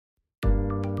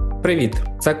Привіт!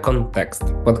 Це Контекст.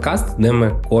 Подкаст, де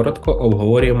ми коротко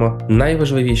обговорюємо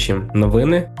найважливіші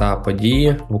новини та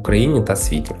події в Україні та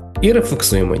світі. І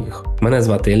рефлексуємо їх. Мене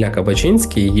звати Ілля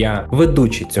Кабачинський, я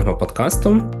ведучий цього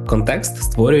подкасту. Контекст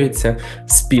створюється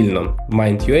спільно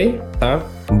MIND.UA та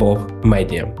BOV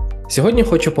Media. Сьогодні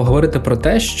хочу поговорити про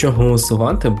те, що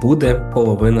голосувати буде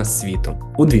половина світу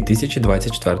у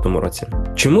 2024 році.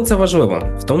 Чому це важливо?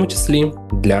 В тому числі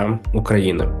для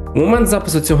України. У момент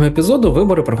запису цього епізоду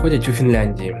вибори проходять у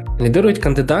Фінляндії. Лідирують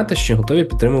кандидати, що готові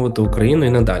підтримувати Україну і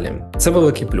надалі. Це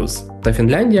великий плюс. Та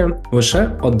Фінляндія –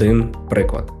 лише один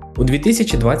приклад. У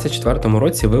 2024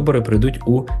 році вибори пройдуть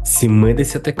у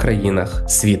 70 країнах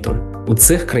світу. У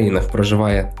цих країнах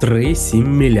проживає 3,7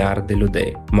 млрд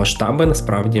людей. Масштаби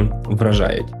насправді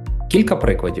вражають. Кілька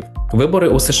прикладів. Вибори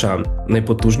у США –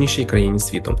 найпотужнішій країні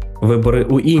світу. Вибори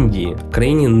у Індії –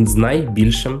 країні з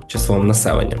найбільшим числом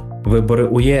населення. Вибори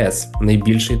у ЄС –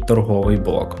 найбільший торговий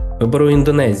блок. Вибори у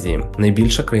Індонезії –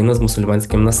 найбільша країна з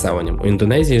мусульманським населенням. У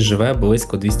Індонезії живе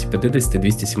близько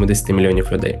 250-270 мільйонів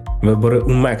людей. Вибори у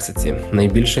Мексиці –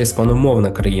 найбільша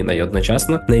іспаномовна країна і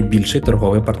одночасно найбільший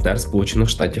торговий партнер Сполучених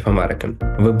Штатів Америки.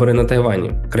 Вибори на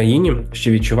Тайвані – країні,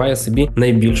 що відчуває собі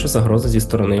найбільшу загрозу зі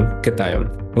сторони Китаю.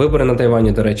 Вибори на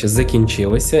Тайвані, до речі,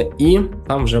 закінчилися, і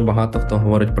там вже багато хто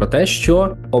говорить про те,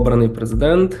 що обраний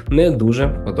президент не дуже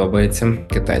подобається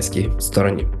китайській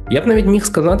стороні. Я б навіть міг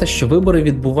сказати, що вибори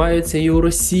відбуваються і у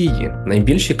Росії,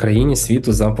 найбільшій країні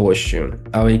світу за площею.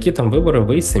 Але які там вибори,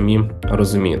 ви й самі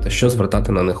розумієте, що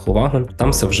звертати на них увагу, там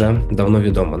все вже давно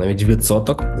відомо, навіть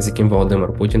відсоток, з яким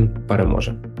Володимир Путін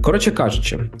переможе. Коротше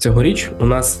кажучи, цьогоріч у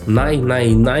нас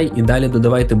най і далі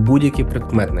додавайте будь-який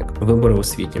прикметник – вибори у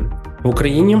світі. В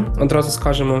Україні, одразу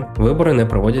скажемо, вибори не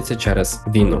проводяться через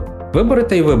війну. Вибори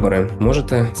та й вибори,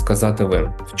 можете сказати ви.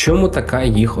 В чому така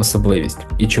їх особливість?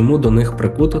 І чому до них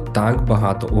прикуто так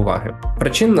багато уваги?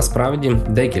 Причин насправді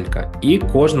декілька, і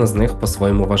кожна з них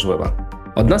по-своєму важлива.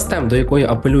 Одна з тем, до якої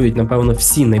апелюють, напевно,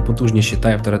 всі найпотужніші та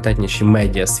авторитетніші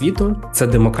медіа світу – це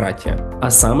демократія.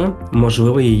 А саме,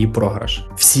 можливий її програш.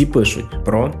 Всі пишуть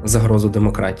про загрозу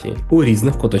демократії у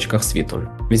різних куточках світу.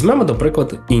 Візьмемо, до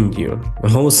прикладу, Індію.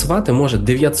 Голосувати може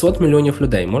 900 мільйонів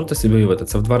людей. Можете собі уявити,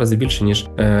 це в 2 рази більше, ніж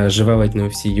живе ледь не у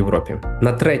всій Європі.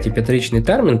 На 3-й 5-річний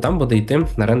термін там буде йти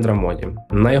Нарендра Моді.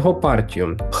 На його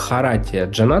партію Бхаратія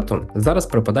Джанату зараз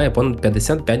припадає понад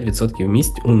 55%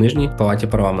 місць у нижній палаті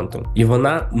парламенту. І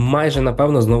вона майже,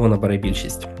 напевно, знову набере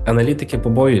більшість. Аналітики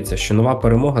побоюються, що нова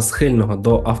перемога схильного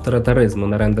до авторитаризму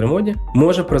Нарендри Моді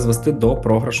може призвести до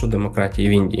програшу демократії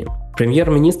в Індії.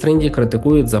 Прем'єр-міністр Індії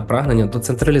критикують за прагнення до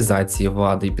централізації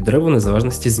влади і підриву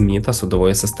незалежності ЗМІ та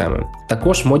судової системи.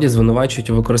 Також Моді звинувачують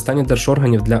у використанні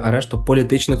держорганів для арешту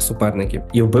політичних суперників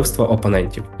і вбивства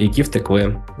опонентів, які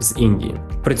втекли з Індії.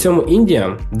 При цьому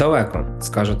Індія далеко,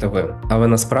 скажете ви, але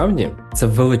насправді це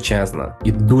величезна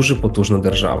і дуже потужна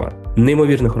держава.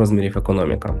 Неймовірних розмірів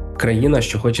економіка. Країна,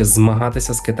 що хоче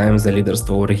змагатися з Китаєм за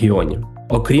лідерство у регіоні.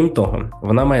 Окрім того,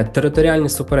 вона має територіальні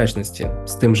суперечності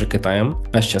з тим же Китаєм,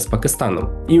 а ще з Пакистаном.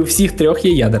 І у всіх трьох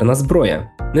є ядерна зброя.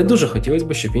 Не дуже хотілося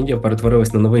б, щоб Індія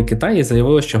перетворилась на новий Китай і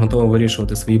заявила, що готова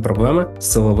вирішувати свої проблеми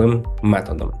силовим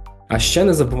методом. А ще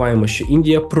не забуваємо, що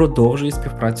Індія продовжує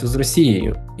співпрацю з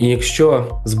Росією. І якщо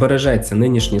збережеться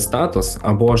нинішній статус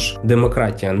або ж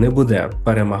демократія не буде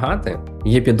перемагати,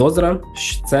 є підозра,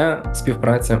 що ця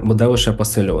співпраця буде лише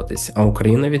посилюватись, а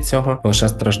Україна від цього лише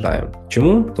страждає.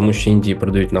 Чому? Тому що Індії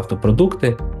продають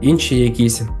нафтопродукти, інші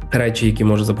якісь речі, які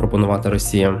може запропонувати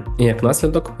Росія. І як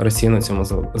наслідок Росія на цьому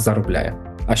заробляє.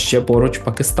 А ще поруч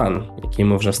Пакистан, який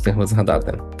ми вже встигли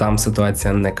згадати. Там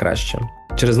ситуація не краща.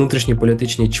 Через внутрішні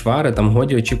політичні чвари там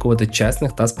годі очікувати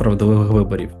чесних та справедливих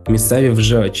виборів. Місцеві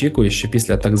вже очікують, що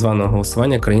після так званого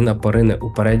голосування країна порине у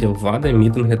переділ влади,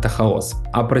 мітинги та хаос.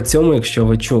 А при цьому, якщо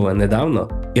ви чули недавно,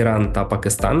 Іран та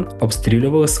Пакистан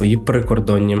обстрілювали свої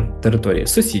прикордонні території.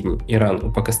 Сусідні. Іран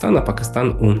у Пакистан, а Пакистан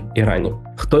у Ірані.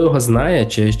 Хто його знає,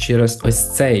 чи через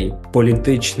ось цей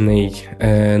політичний,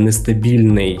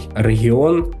 нестабільний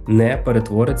регіон не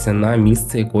перетвориться на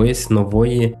місце якоїсь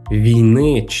нової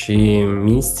війни, чи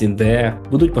місці, де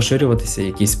будуть поширюватися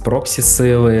якісь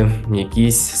проксі-сили,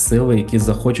 якісь сили, які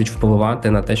захочуть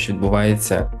впливати на те, що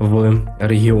відбувається в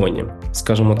регіоні.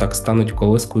 Скажімо так, стануть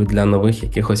колискою для нових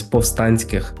якихось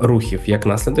повстанських рухів. Як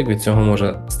наслідок від цього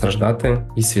може страждати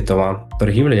і світова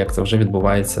торгівля, як це вже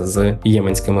відбувається з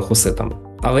єменськими хуситами.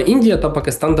 Але Індія та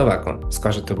Пакистан далеко,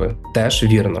 скажете ви. Теж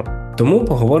вірно. Тому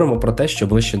поговоримо про те, що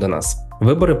ближче до нас.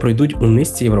 Вибори пройдуть у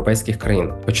низці європейських країн,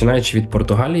 починаючи від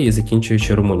Португалії і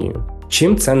закінчуючи Румунією.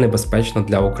 Чим це небезпечно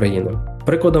для України?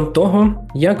 Прикладом того,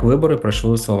 як вибори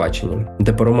пройшли у Словаччині,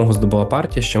 де перемогу здобула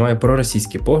партія, що має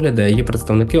проросійські погляди, а її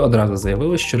представники одразу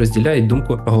заявили, що розділяють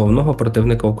думку головного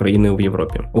противника України в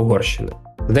Європі – Угорщини.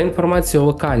 За інформацією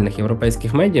локальних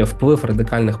європейських медіа, вплив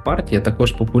радикальних партій, а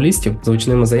також популістів з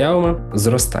гучними заявами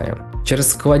зростає. Через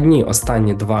складні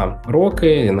останні 2 роки,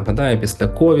 я нагадаю, після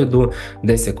ковіду,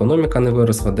 десь економіка не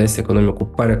виросла, десь економіку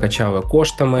перекачали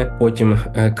коштами, потім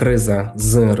криза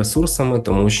з ресурсами,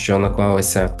 тому що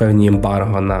наклалися певні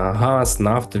ембарго на газ,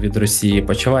 нафту від Росії,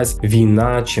 почалась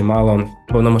війна,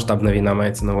 повномасштабна війна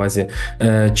мається на увазі,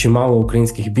 чимало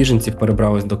українських біженців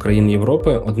перебралось до країн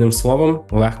Європи, одним словом,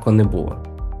 легко не було.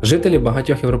 Жителі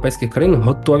багатьох європейських країн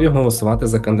готові голосувати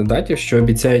за кандидатів, що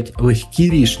обіцяють легкі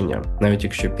рішення, навіть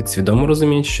якщо підсвідомо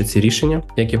розуміють, що ці рішення,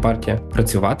 як і партія,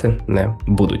 працювати не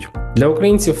будуть. Для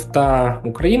українців та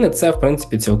України це, в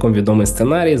принципі, цілком відомий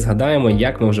сценарій. Згадаємо,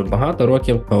 як ми вже багато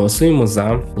років голосуємо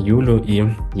за Юлю і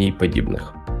їй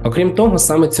подібних. Окрім того,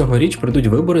 саме цьогоріч пройдуть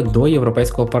вибори до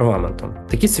Європейського парламенту.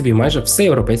 Такі собі майже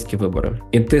всеєвропейські вибори.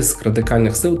 І тиск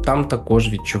радикальних сил там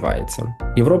також відчувається.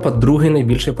 Європа – другий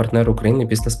найбільший партнер України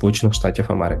після Сполучених Штатів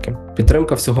Америки.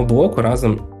 Підтримка всього блоку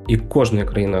разом і кожної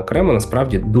країни окремо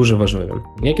насправді дуже важливі.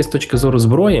 Як і з точки зору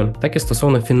зброї, так і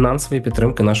стосовно фінансової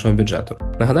підтримки нашого бюджету.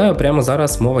 Нагадаю, прямо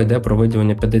зараз мова йде про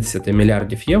виділення 50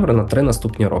 мільярдів євро на 3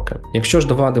 наступні роки. Якщо ж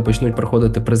до влади почнуть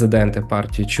приходити президенти,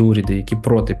 партії чи уряди, які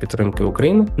проти підтримки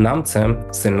України, нам це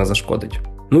сильно зашкодить.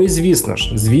 Ну і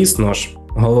звісно ж,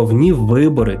 головні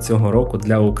вибори цього року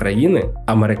для України –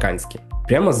 американські.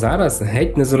 Прямо зараз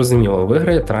геть незрозуміло,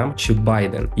 виграє Трамп чи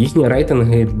Байден. Їхні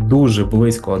рейтинги дуже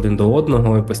близько один до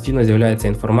одного і постійно з'являється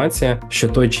інформація, що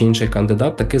той чи інший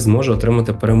кандидат таки зможе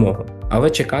отримати перемогу. Але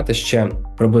чекати ще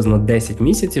приблизно 10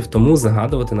 місяців, тому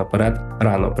загадувати наперед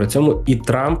рано. При цьому і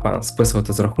Трампа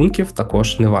списувати з рахунків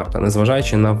також не варто,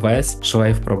 незважаючи на весь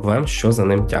шлейф проблем, що за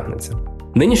ним тягнеться.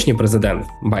 Нинішній президент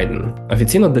Байден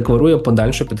офіційно декларує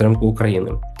подальшу підтримку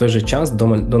України. В той же час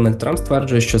Дональд Трамп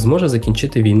стверджує, що зможе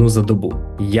закінчити війну за добу.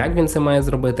 Як він це має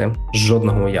зробити?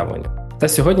 Жодного уявлення. Та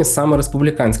сьогодні саме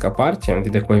республіканська партія,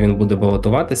 від якої він буде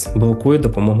балотуватись, блокує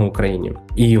допомогу Україні.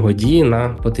 І його дії на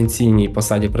потенційній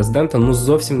посаді президента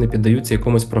зовсім не піддаються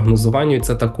якомусь прогнозуванню, і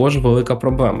це також велика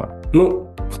проблема.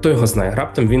 Хто його знає,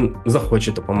 раптом він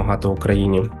захоче допомагати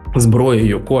Україні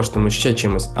зброєю, коштами, ще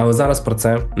чимось, але зараз про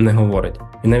це не говорить.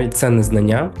 І навіть це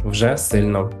незнання вже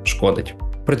сильно шкодить.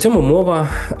 При цьому мова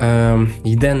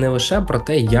йде не лише про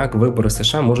те, як вибори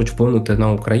США можуть вплинути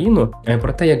на Україну, а й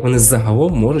про те, як вони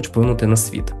загалом можуть вплинути на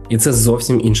світ. І це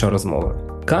зовсім інша розмова.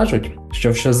 Кажуть,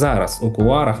 що ще зараз у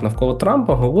кулуарах навколо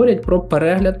Трампа говорять про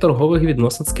перегляд торгових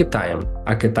відносин з Китаєм,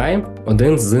 а Китай –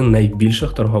 один з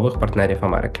найбільших торгових партнерів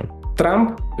Америки.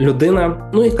 Трамп –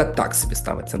 людина, яка так собі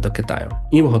ставиться до Китаю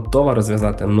і готова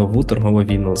розв'язати нову торгову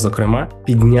війну, зокрема,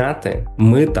 підняти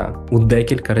мита у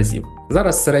декілька разів.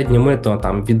 Зараз середнє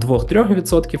мито від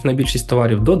 2-3% на більшість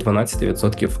товарів до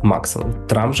 12% максимум.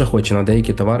 Трамп же хоче на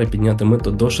деякі товари підняти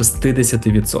мито до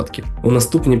 60%. У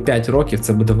наступні 5 років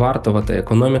це буде вартувати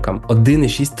економікам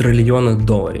 $1,6 трильйона.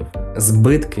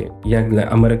 Збитки як для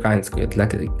американської, для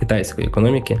китайської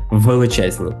економіки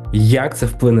величезні. Як це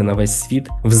вплине на весь світ,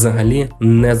 взагалі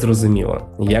не зрозуміло.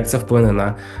 Як це вплине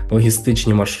на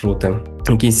логістичні маршрути,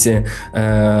 якісь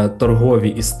торгові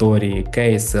історії,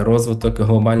 кейси, розвиток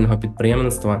глобального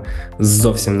підприємництва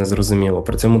зовсім не зрозуміло.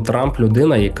 При цьому Трамп –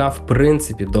 людина, яка в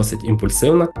принципі досить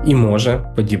імпульсивна і може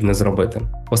подібне зробити.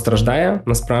 Постраждає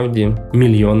насправді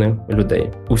мільйони людей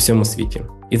у всьому світі.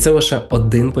 І це лише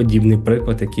один подібний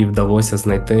приклад, який вдалося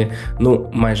знайти,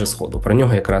 майже сходу. Про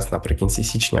нього якраз наприкінці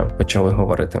січня почали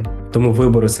говорити. Тому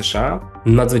вибори США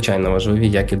надзвичайно важливі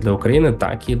як і для України,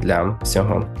 так і для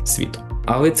всього світу.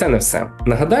 Але це не все.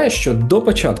 Нагадаю, що до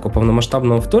початку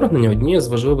повномасштабного вторгнення однією з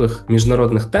важливих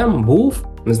міжнародних тем був,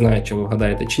 не знаю, чи ви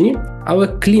вгадаєте чи ні, але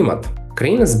клімат.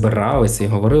 Країни збиралися і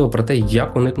говорили про те,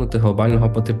 як уникнути глобального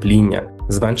потепління,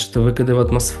 зменшити викиди в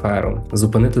атмосферу,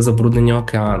 зупинити забруднення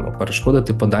океану,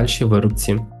 перешкодити подальшій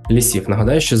вирубці лісів.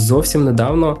 Нагадаю, що зовсім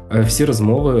недавно всі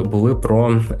розмови були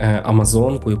про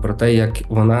Амазонку і про те, як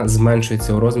вона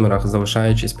зменшується у розмірах,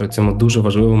 залишаючись при цьому дуже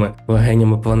важливими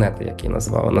легенями планети, які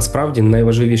назвали. Насправді,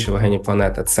 найважливіші легені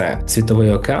планети – це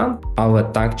світовий океан, але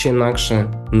так чи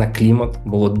інакше на клімат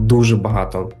було дуже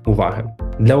багато уваги.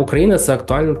 Для України це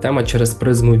актуальна тема через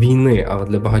призму війни, але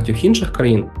для багатьох інших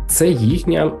країн це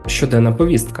їхня щоденна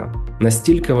повістка.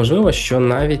 Настільки важливо, що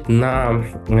навіть на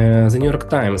The New York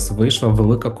Times вийшла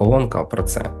велика колонка про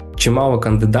це. Чимало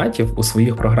кандидатів у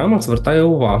своїх програмах звертає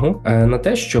увагу на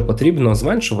те, що потрібно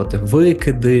зменшувати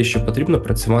викиди, що потрібно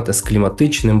працювати з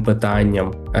кліматичним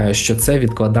питанням, що це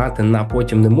відкладати на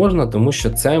потім не можна, тому що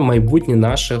це майбутнє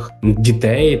наших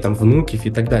дітей, там, внуків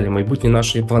і так далі, майбутнє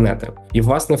нашої планети. І,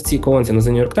 власне, в цій колонці на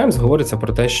The New York Times говориться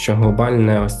про те, що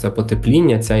глобальне ось це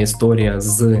потепління, ця історія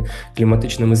з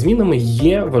кліматичними змінами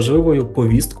є важливою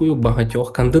повісткою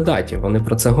багатьох кандидатів. Вони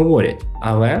про це говорять.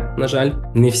 Але, на жаль,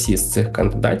 не всі з цих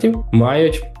кандидатів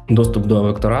мають доступ до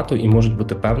електорату і можуть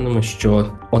бути певними, що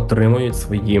отримують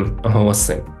свої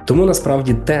голоси. Тому,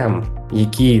 насправді, тем,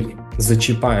 які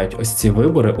зачіпають ось ці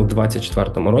вибори у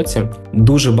 2024 році,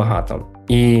 дуже багато.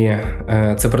 І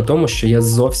це при тому, що я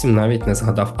зовсім навіть не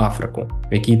згадав Африку,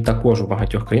 в якій також у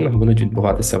багатьох країнах будуть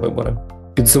відбуватися вибори.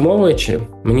 Підсумовуючи,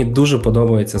 мені дуже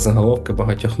подобаються заголовки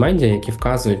багатьох медіа, які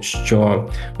вказують, що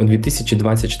у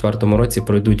 2024 році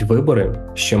пройдуть вибори,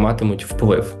 що матимуть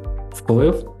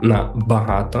вплив на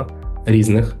багато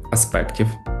різних аспектів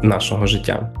нашого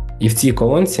життя. І в цій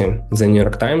колонці The New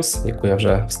York Times, яку я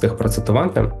вже встиг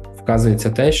процитувати, вказується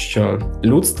те, що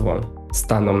людство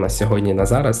станом на сьогодні, на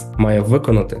зараз, має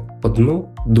виконати одну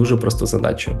дуже просту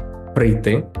задачу –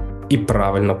 прийти і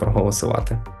правильно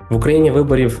проголосувати. В Україні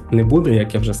виборів не буде,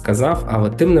 як я вже сказав, але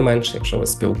тим не менше, якщо ви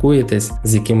спілкуєтесь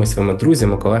з якимись своїми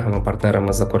друзями, колегами,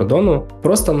 партнерами за кордону,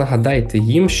 просто нагадайте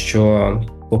їм, що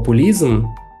популізм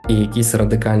і якісь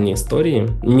радикальні історії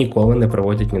ніколи не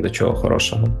приводять ні до чого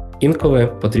хорошого. Інколи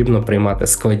потрібно приймати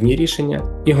складні рішення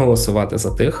і голосувати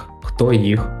за тих, хто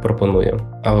їх пропонує.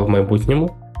 Але в майбутньому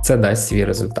це дасть свій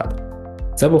результат.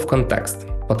 Це був «Контекст»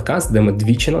 – подкаст, де ми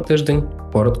двічі на тиждень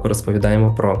коротко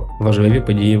розповідаємо про важливі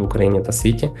події в Україні та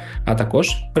світі, а також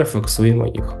рефлексуємо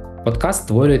їх. Подкаст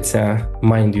створюється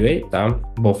MIND.UA та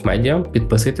BOV Media.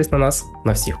 Підписуйтесь на нас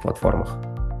на всіх платформах.